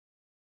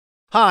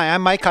Hi,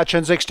 I'm Mike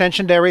Hutjens,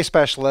 Extension Dairy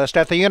Specialist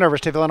at the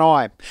University of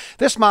Illinois.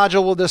 This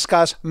module will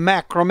discuss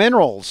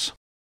macrominerals.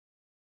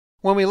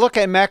 When we look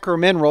at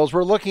macrominerals,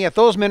 we're looking at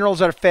those minerals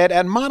that are fed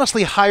at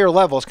modestly higher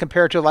levels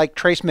compared to like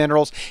trace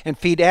minerals and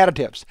feed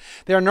additives.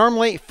 They are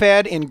normally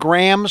fed in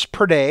grams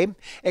per day,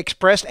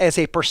 expressed as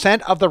a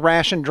 % of the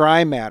ration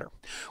dry matter.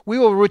 We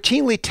will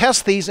routinely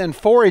test these in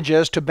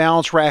forages to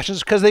balance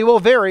rations because they will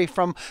vary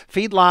from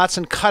feedlots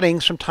and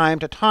cuttings from time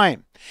to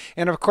time.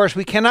 And of course,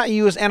 we cannot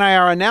use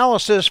NIR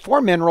analysis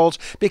for minerals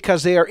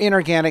because they are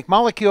inorganic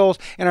molecules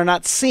and are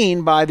not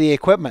seen by the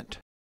equipment.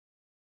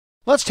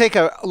 Let's take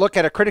a look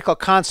at a critical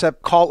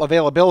concept called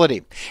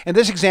availability. In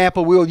this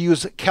example, we will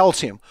use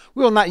calcium.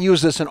 We will not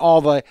use this in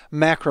all the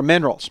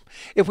macrominerals.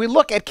 If we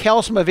look at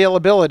calcium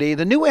availability,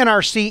 the new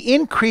NRC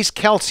increased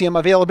calcium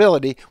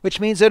availability, which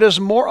means it is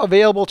more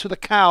available to the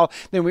cow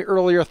than we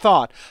earlier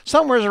thought,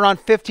 somewhere around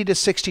 50 to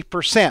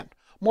 60%.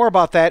 More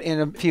about that in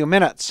a few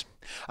minutes.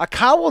 A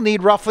cow will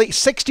need roughly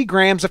 60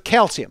 grams of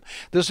calcium.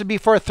 This would be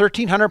for a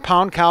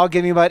 1,300-pound cow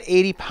giving about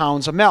 80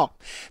 pounds of milk.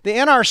 The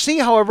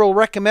NRC, however, will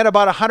recommend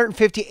about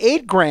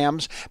 158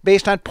 grams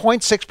based on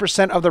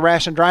 0.6% of the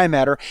ration dry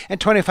matter and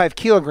 25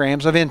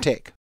 kilograms of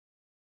intake.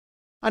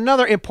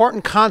 Another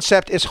important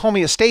concept is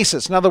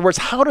homeostasis. In other words,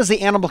 how does the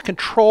animal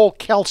control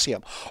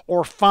calcium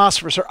or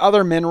phosphorus or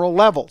other mineral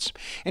levels?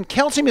 And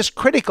calcium is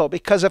critical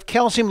because if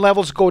calcium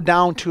levels go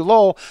down too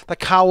low, the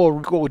cow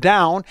will go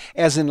down,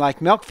 as in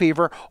like milk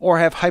fever, or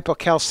have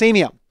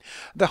hypocalcemia.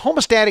 The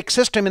homeostatic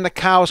system in the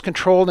cow is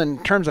controlled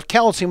in terms of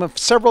calcium of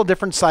several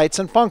different sites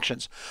and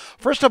functions.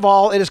 First of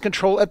all, it is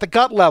controlled at the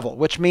gut level,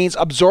 which means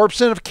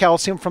absorption of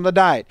calcium from the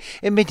diet.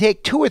 It may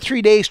take 2 or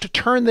 3 days to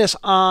turn this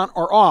on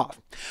or off.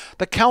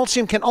 The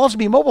calcium can also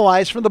be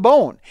mobilized from the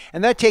bone,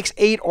 and that takes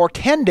 8 or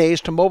 10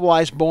 days to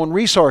mobilize bone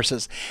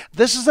resources.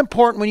 This is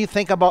important when you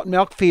think about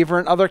milk fever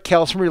and other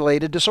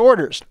calcium-related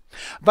disorders.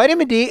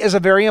 Vitamin D is a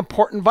very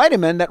important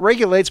vitamin that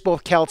regulates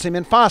both calcium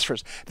and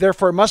phosphorus.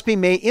 Therefore, it must be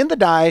made in the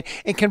diet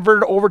and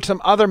converted over to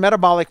some other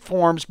metabolic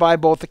forms by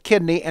both the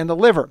kidney and the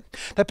liver.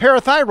 The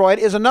parathyroid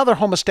is another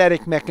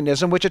homeostatic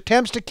mechanism which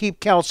attempts to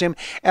keep calcium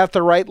at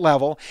the right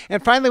level.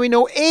 And finally, we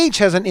know age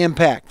has an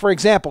impact. For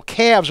example,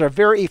 calves are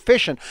very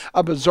efficient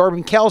of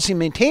absorbing calcium,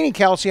 maintaining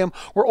calcium,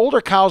 where older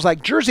cows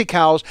like Jersey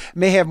cows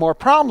may have more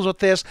problems with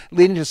this,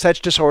 leading to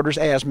such disorders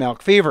as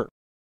milk fever.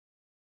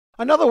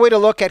 Another way to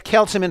look at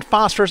calcium and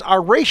phosphorus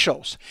are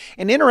ratios.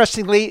 And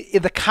interestingly,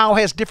 the cow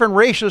has different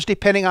ratios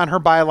depending on her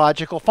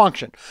biological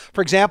function.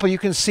 For example, you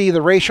can see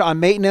the ratio on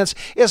maintenance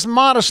is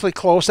modestly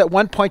close at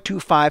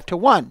 1.25 to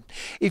 1.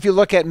 If you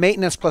look at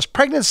maintenance plus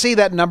pregnancy,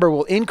 that number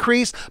will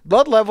increase.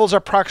 Blood levels are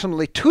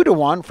approximately 2 to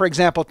 1. For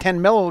example,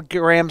 10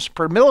 milligrams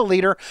per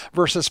milliliter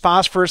versus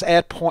phosphorus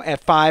at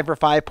 5 or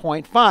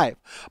 5.5.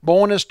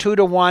 Bone is 2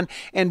 to 1.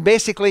 And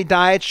basically,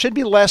 diet should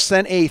be less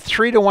than a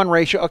 3 to 1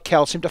 ratio of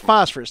calcium to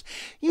phosphorus.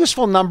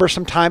 Useful numbers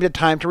from time to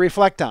time to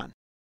reflect on.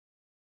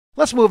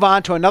 Let's move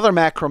on to another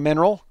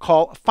macromineral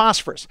called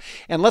phosphorus.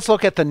 And let's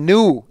look at the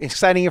new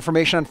exciting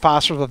information on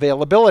phosphorus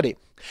availability.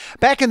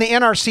 Back in the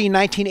NRC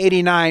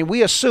 1989,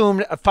 we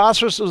assumed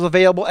phosphorus was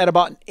available at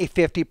about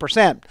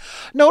 50%.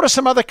 Notice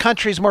some other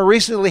countries more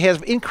recently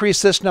have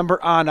increased this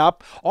number on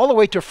up, all the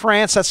way to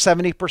France at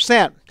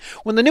 70%.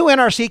 When the new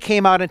NRC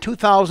came out in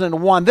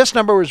 2001, this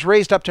number was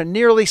raised up to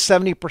nearly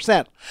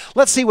 70%.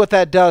 Let's see what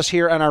that does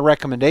here on our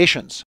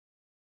recommendations.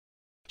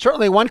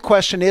 Certainly one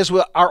question is,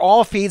 are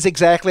all feeds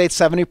exactly at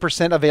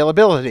 70%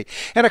 availability?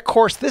 And of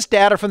course, this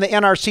data from the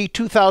NRC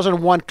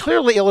 2001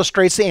 clearly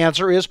illustrates the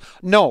answer is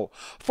no.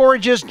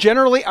 Forages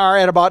generally are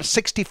at about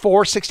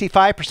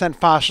 64-65%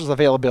 phosphorus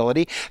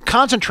availability.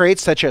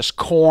 Concentrates such as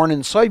corn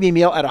and soybean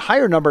meal at a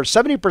higher number,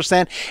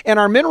 70%, and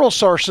our mineral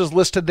sources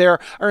listed there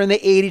are in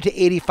the 80 to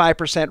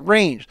 85%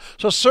 range.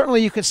 So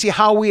certainly you can see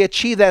how we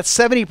achieve that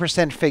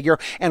 70% figure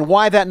and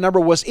why that number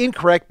was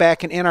incorrect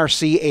back in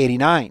NRC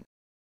 89.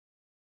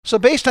 So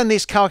based on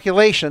these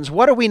calculations,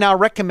 what are we now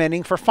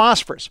recommending for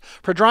phosphorus?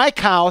 For dry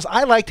cows,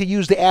 I like to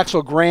use the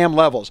actual gram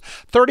levels,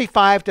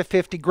 35 to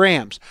 50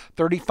 grams.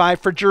 35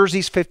 for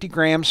Jerseys, 50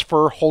 grams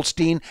for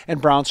Holstein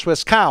and Brown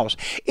Swiss cows.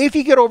 If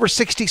you get over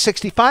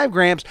 60-65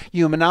 grams,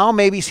 you now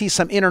maybe see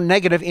some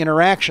negative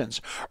interactions.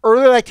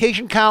 Early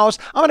lactation cows,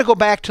 I'm going to go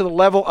back to the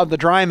level of the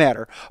dry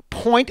matter,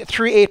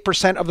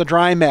 0.38% of the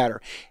dry matter.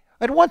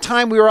 At one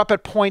time, we were up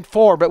at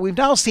 0.4, but we've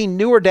now seen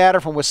newer data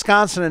from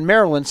Wisconsin and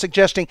Maryland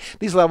suggesting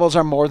these levels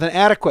are more than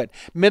adequate.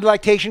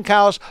 Mid-lactation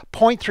cows,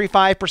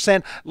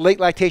 0.35%,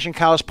 late lactation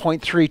cows,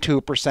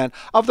 0.32%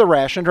 of the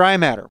ration dry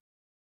matter.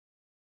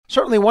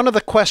 Certainly one of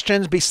the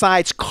questions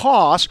besides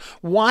cost,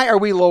 why are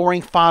we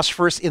lowering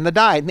phosphorus in the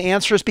diet? And the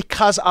answer is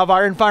because of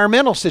our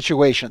environmental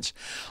situations.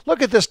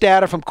 Look at this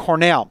data from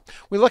Cornell.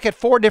 We look at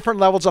 4 different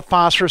levels of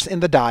phosphorus in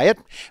the diet.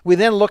 We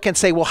then look and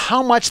say, well,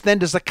 how much then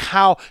does the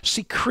cow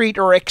secrete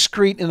or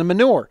excrete in the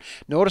manure?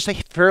 Notice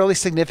fairly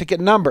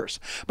significant numbers.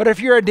 But if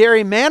you're a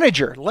dairy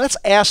manager, let's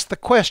ask the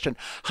question,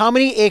 how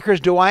many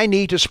acres do I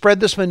need to spread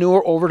this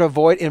manure over to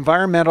avoid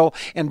environmental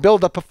and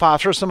build up of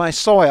phosphorus in my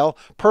soil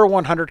per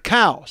 100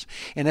 cows?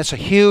 And it's a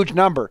huge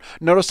number.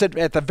 Notice that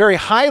at the very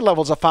high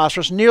levels of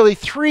phosphorus, nearly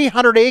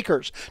 300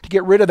 acres to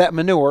get rid of that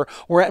manure.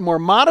 We're at more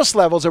modest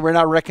levels that we're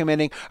now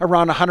recommending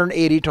around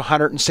 180 to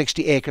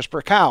 160 acres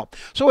per cow.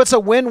 So it's a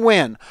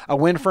win-win. A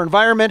win for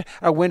environment,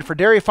 a win for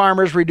dairy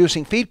farmers,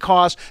 reducing feed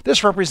costs.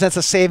 This represents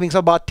a savings of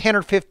about $10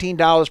 or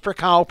 $15 per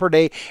cow per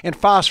day in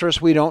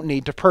phosphorus we don't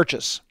need to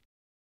purchase.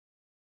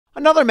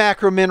 Another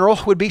macro mineral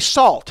would be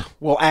salt.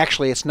 Well,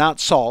 actually, it's not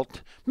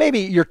salt. Maybe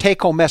your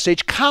take-home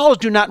message, cows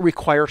do not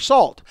require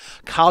salt.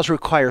 Cows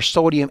require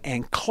sodium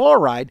and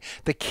chloride,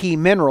 the key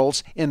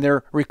minerals in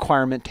their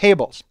requirement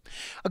tables.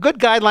 A good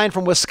guideline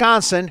from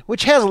Wisconsin,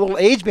 which has a little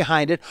age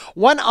behind it,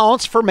 1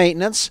 ounce for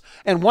maintenance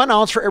and 1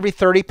 ounce for every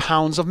 30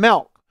 pounds of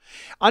milk.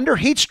 Under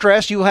heat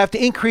stress, you will have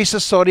to increase the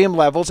sodium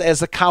levels as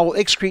the cow will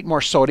excrete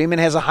more sodium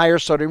and has a higher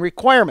sodium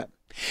requirement.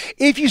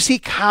 If you see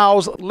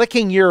cows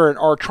licking urine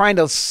or trying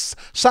to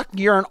suck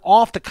urine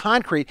off the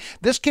concrete,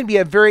 this can be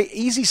a very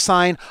easy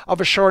sign of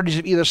a shortage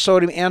of either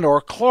sodium and or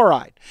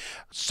chloride.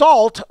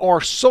 Salt, or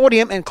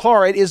sodium and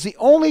chloride, is the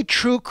only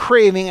true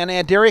craving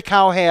a dairy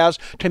cow has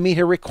to meet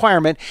her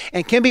requirement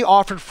and can be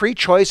offered free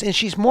choice, and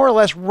she more or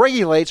less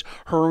regulates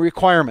her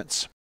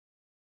requirements.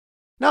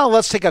 Now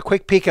let's take a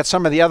quick peek at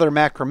some of the other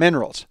macro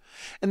minerals.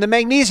 In the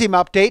magnesium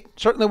update,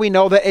 certainly we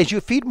know that as you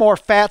feed more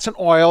fats and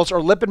oils or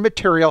lipid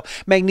material,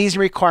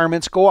 magnesium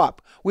requirements go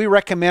up. We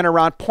recommend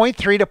around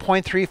 0.3 to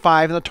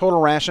 0.35 in the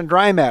total ration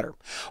dry matter.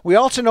 We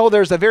also know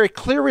there's a very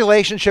clear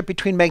relationship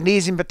between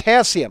magnesium and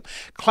potassium.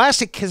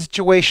 Classic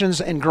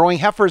situations in growing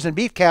heifers and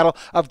beef cattle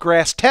of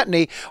grass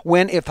tetany,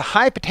 when if the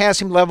high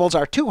potassium levels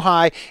are too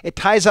high, it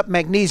ties up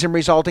magnesium,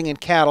 resulting in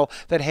cattle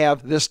that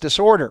have this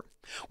disorder.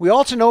 We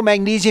also know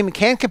magnesium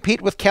can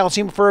compete with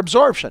calcium for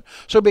absorption,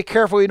 so be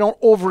careful you don't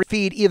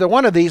overfeed either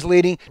one of these,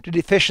 leading to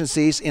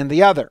deficiencies in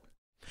the other.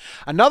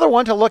 Another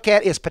one to look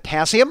at is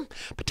potassium.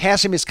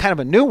 Potassium is kind of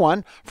a new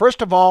one.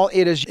 First of all,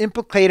 it is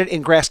implicated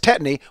in grass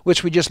tetany,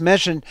 which we just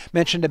mentioned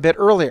a bit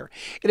earlier.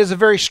 It is a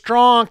very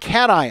strong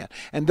cation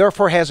and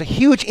therefore has a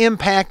huge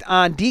impact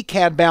on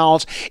decad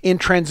balance in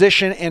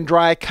transition and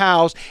dry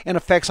cows and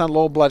effects on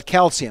low blood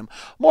calcium.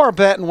 More of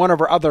that in one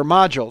of our other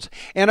modules.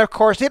 And of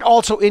course, it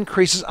also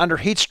increases under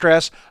heat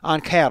stress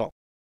on cattle.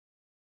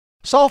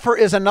 Sulfur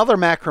is another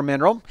macro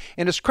mineral,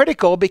 and is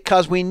critical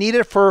because we need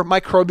it for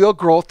microbial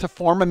growth to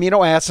form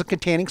amino acids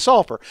containing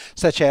sulfur,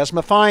 such as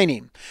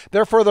methionine.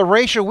 Therefore, the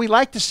ratio we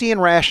like to see in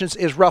rations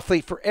is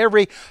roughly for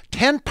every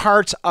 10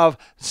 parts of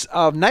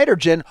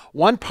nitrogen,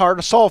 1 part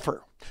of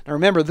sulfur. Now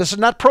remember, this is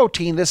not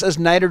protein, this is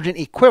nitrogen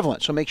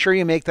equivalent, so make sure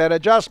you make that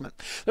adjustment.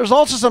 There's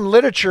also some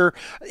literature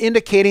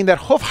indicating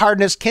that hoof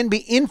hardness can be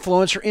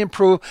influenced or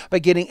improved by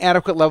getting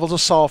adequate levels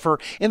of sulfur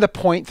in the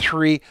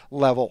 0.3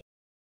 level.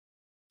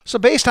 So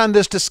based on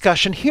this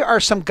discussion, here are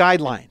some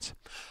guidelines.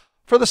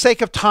 For the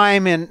sake of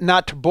time and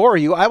not to bore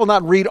you, I will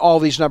not read all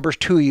these numbers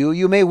to you.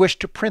 You may wish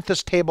to print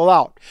this table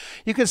out.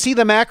 You can see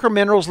the macro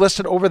minerals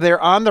listed over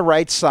there on the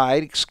right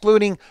side,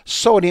 excluding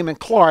sodium and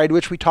chloride,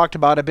 which we talked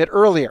about a bit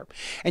earlier.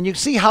 And you can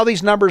see how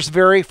these numbers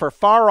vary for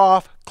far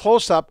off,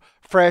 close up,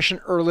 fresh, and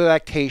early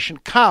lactation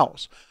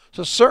cows.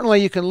 So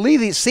certainly you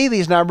can see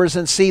these numbers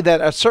and see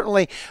that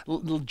certainly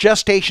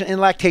gestation and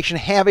lactation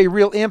have a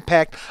real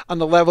impact on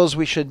the levels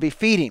we should be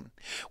feeding.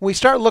 When we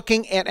start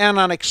looking at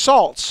anionic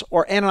salts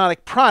or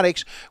anionic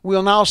products,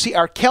 we'll now see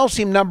our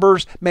calcium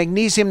numbers,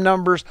 magnesium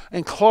numbers,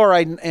 and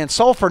chloride and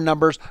sulfur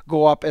numbers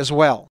go up as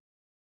well.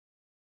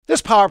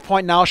 This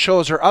PowerPoint now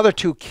shows our other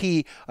two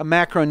key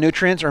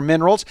macronutrients or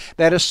minerals,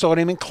 that is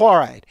sodium and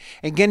chloride.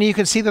 Again, you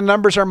can see the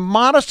numbers are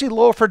modestly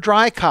low for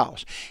dry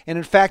cows. And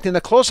in fact, in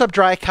the close-up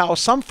dry cows,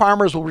 some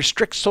farmers will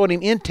restrict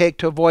sodium intake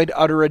to avoid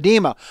udder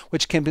edema,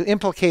 which can be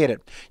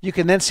implicated. You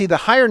can then see the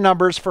higher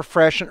numbers for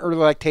fresh and early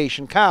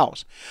lactation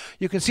cows.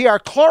 You can see our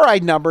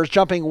chloride numbers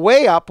jumping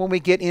way up when we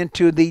get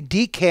into the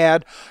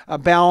decad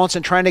balance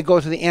and trying to go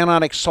to the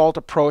anionic salt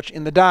approach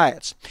in the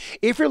diets.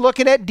 If you're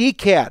looking at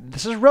decad,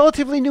 this is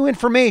relatively new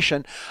information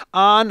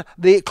on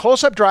the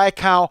close-up dry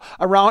cow,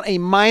 around a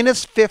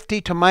 -50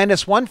 to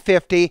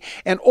 -150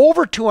 and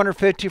over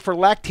 250 for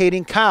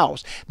lactating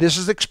cows. This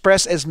is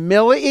expressed as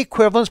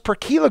milliequivalents per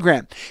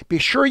kilogram. Be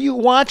sure you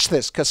watch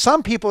this, because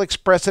some people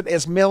express it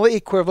as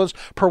milliequivalents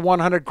per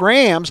 100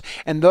 grams,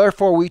 and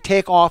therefore we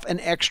take off an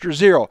extra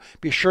 0.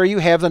 Be sure you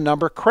have the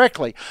number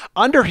correctly.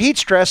 Under heat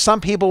stress,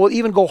 some people will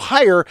even go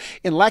higher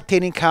in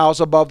lactating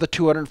cows above the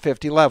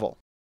 250 level.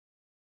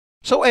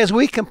 So as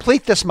we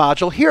complete this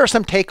module, here are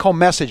some take-home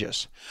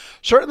messages.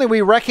 Certainly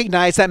we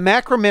recognize that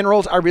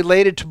macrominerals are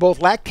related to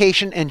both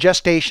lactation and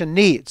gestation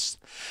needs.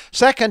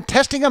 Second,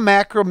 testing of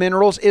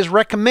macrominerals is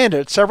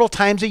recommended several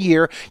times a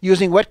year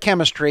using wet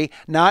chemistry,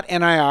 not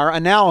NIR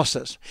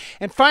analysis.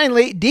 And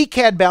finally,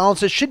 decad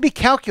balances should be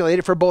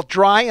calculated for both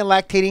dry and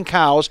lactating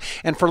cows,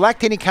 and for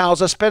lactating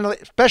cows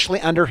especially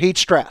under heat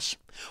stress.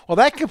 Well,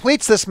 that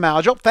completes this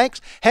module.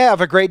 Thanks.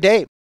 Have a great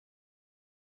day.